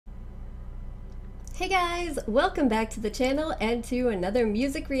Hey guys, welcome back to the channel and to another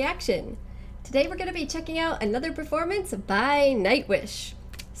music reaction. Today we're going to be checking out another performance by Nightwish.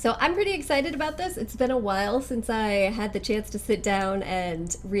 So I'm pretty excited about this. It's been a while since I had the chance to sit down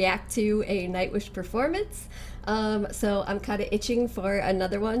and react to a Nightwish performance. So I'm kind of itching for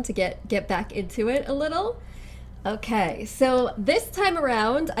another one to get back into it a little. Okay, so this time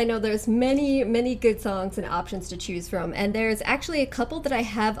around, I know there's many good songs and options to choose from, and there's actually a couple that I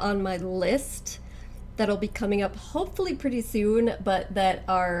have on my list that'll be coming up hopefully pretty soon, but that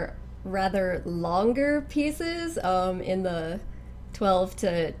are rather longer pieces in the 12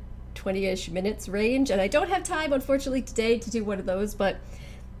 to 20-ish minutes range, and I don't have time unfortunately today to do one of those, but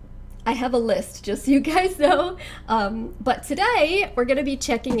I have a list just so you guys know. But today we're gonna be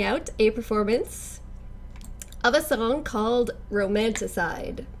checking out a performance of a song called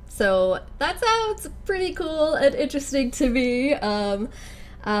Romanticide. So that sounds pretty cool and interesting to me.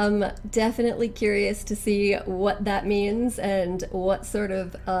 I'm definitely curious to see what that means and what sort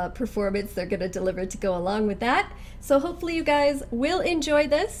of performance they're gonna deliver to go along with that. So hopefully you guys will enjoy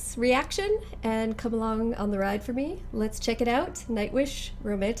this reaction and come along on the ride for me. Let's check it out. Nightwish,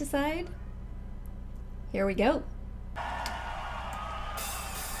 Romanticide. Here we go.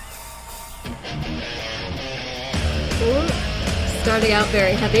 Ooh, starting out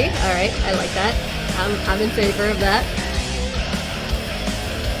very heavy. All right, I like that. I'm in favor of that.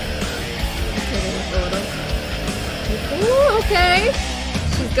 Ooh, okay.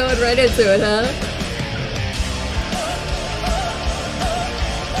 She's going right into it, huh?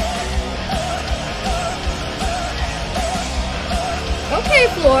 Okay,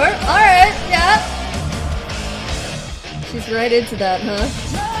 Floor. All right, yeah. She's right into that, huh?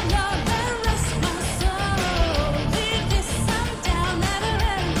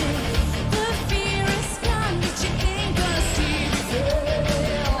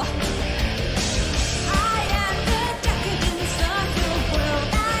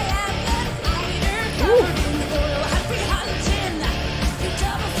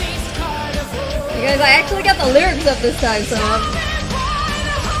 You guys, I actually got the lyrics up this time, so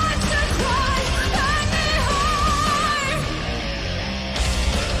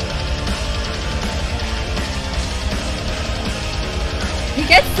he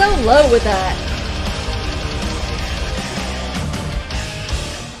gets so low with that.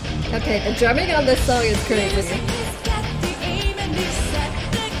 Okay, the drumming on this song is crazy.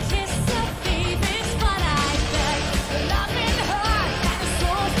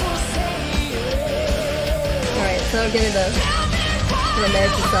 So I'm getting the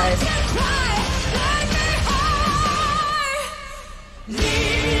Romanticide.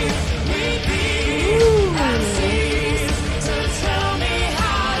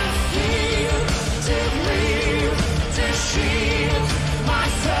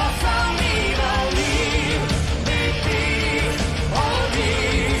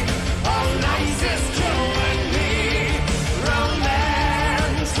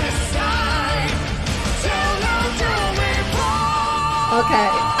 Okay.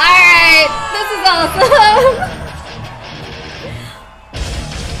 Alright! This is awesome!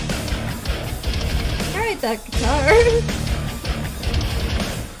 Alright, that guitar.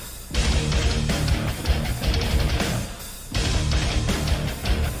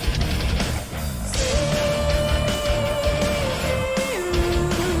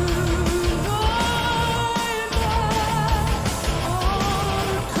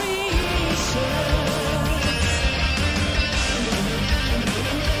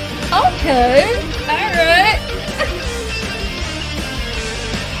 Okay, alright.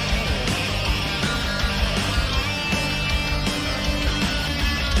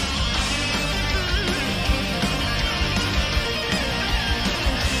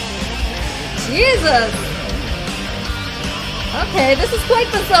 Jesus! Okay, this is quite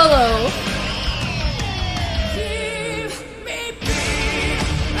the solo.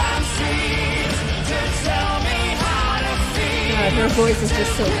 God, her voice is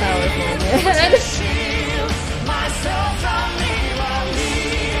just so powerful, man.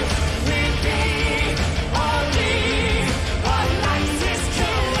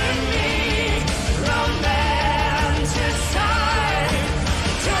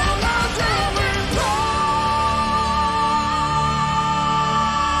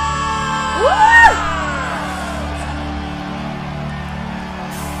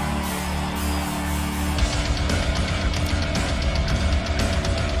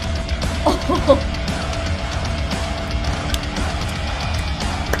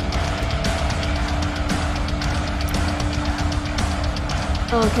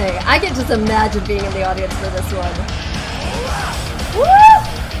 Okay, I can just imagine being in the audience for this one. Woo!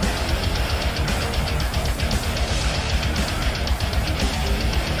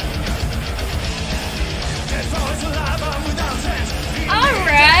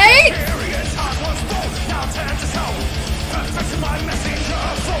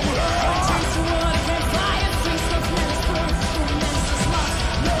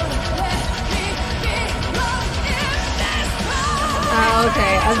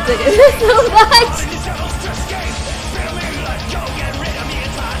 I'm digging it so much.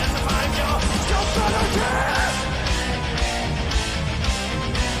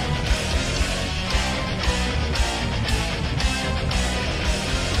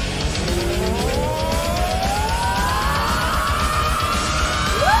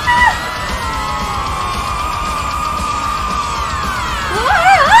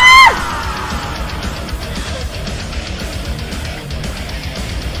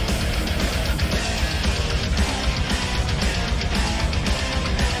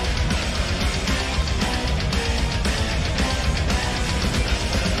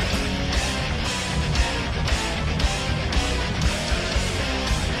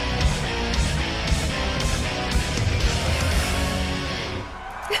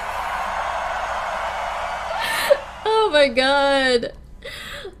 Oh my god.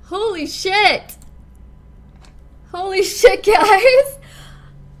 Holy shit. Holy shit, guys.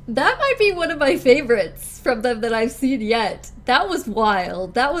 That might be one of my favorites from them that I've seen yet. That was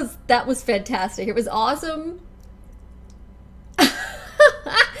wild. That was fantastic. It was awesome. I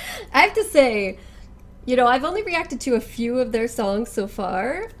have to say, you know, I've only reacted to a few of their songs so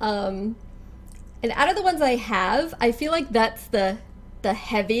far. And out of the ones I have, I feel like that's the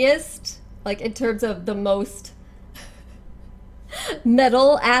heaviest, like in terms of the most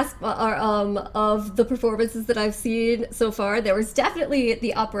metal of the performances that I've seen so far. There was definitely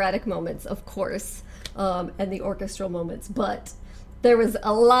the operatic moments, of course, and the orchestral moments, but there was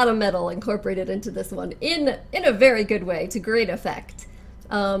a lot of metal incorporated into this one in a very good way, to great effect.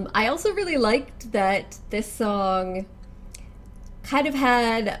 I also really liked that this song kind of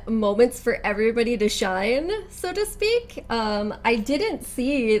had moments for everybody to shine, so to speak. I didn't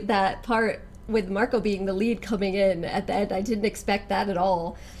see that part with Marco being the lead coming in at the end. I didn't expect that at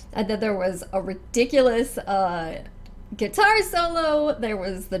all. And then there was a ridiculous guitar solo. There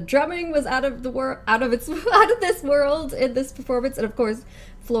was the drumming was out of this world in this performance, and of course,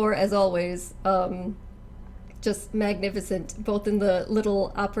 Floor, as always, just magnificent, both in the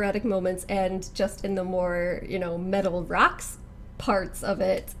little operatic moments and just in the more, you know, metal rocks parts of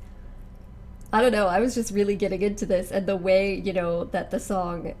it. I don't know, I was just really getting into this, and the way, you know, that the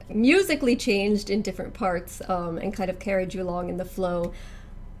song musically changed in different parts and kind of carried you along in the flow.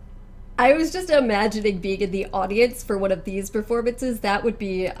 I was just imagining being in the audience for one of these performances. That would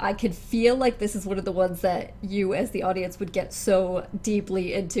be, I could feel like this is one of the ones that you as the audience would get so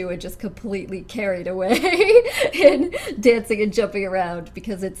deeply into and just completely carried away in dancing and jumping around,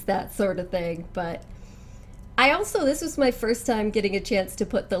 because it's that sort of thing. But I also, this was my first time getting a chance to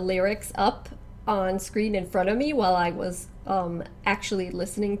put the lyrics up on screen in front of me while I was actually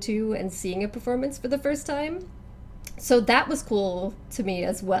listening to and seeing a performance for the first time. So that was cool to me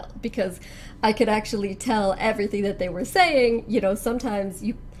as well, because I could actually tell everything that they were saying. You know, sometimes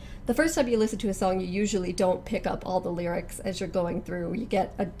the first time you listen to a song, you usually don't pick up all the lyrics as you're going through. You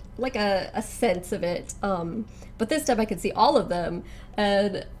get a sense of it. But this time I could see all of them.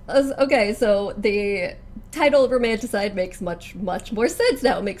 And okay, so the title Romanticide makes much more sense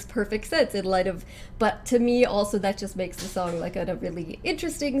now. It makes perfect sense in light of, but to me also that just makes the song like a really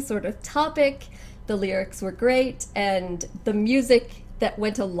interesting sort of topic. The lyrics were great, and the music that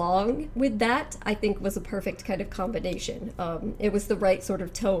went along with that, I think, was a perfect kind of combination. It was the right sort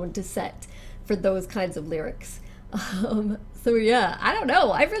of tone to set for those kinds of lyrics. So yeah, I don't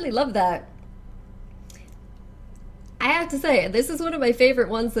know, I really love that. I have to say, this is one of my favorite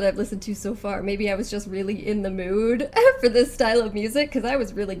ones that I've listened to so far. Maybe I was just really in the mood for this style of music, because I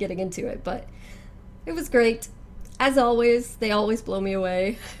was really getting into it, but it was great. As always, they always blow me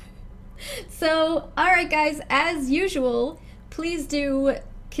away. So, alright guys, as usual, please do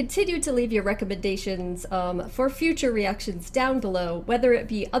continue to leave your recommendations for future reactions down below, whether it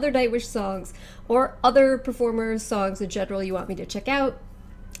be other Nightwish songs or other performers' songs in general you want me to check out.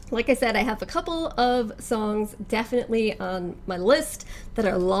 Like I said, I have a couple of songs definitely on my list that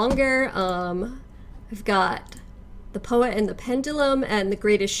are longer. I've got The Poet and the Pendulum and The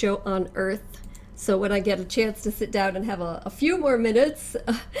Greatest Show on Earth. So when I get a chance to sit down and have a few more minutes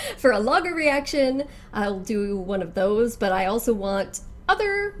for a longer reaction, I'll do one of those. But I also want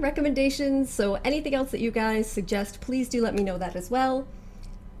other recommendations, so anything else that you guys suggest, please do let me know that as well.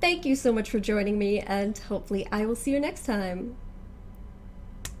 Thank you so much for joining me, and hopefully I will see you next time.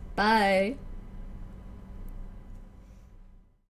 Bye.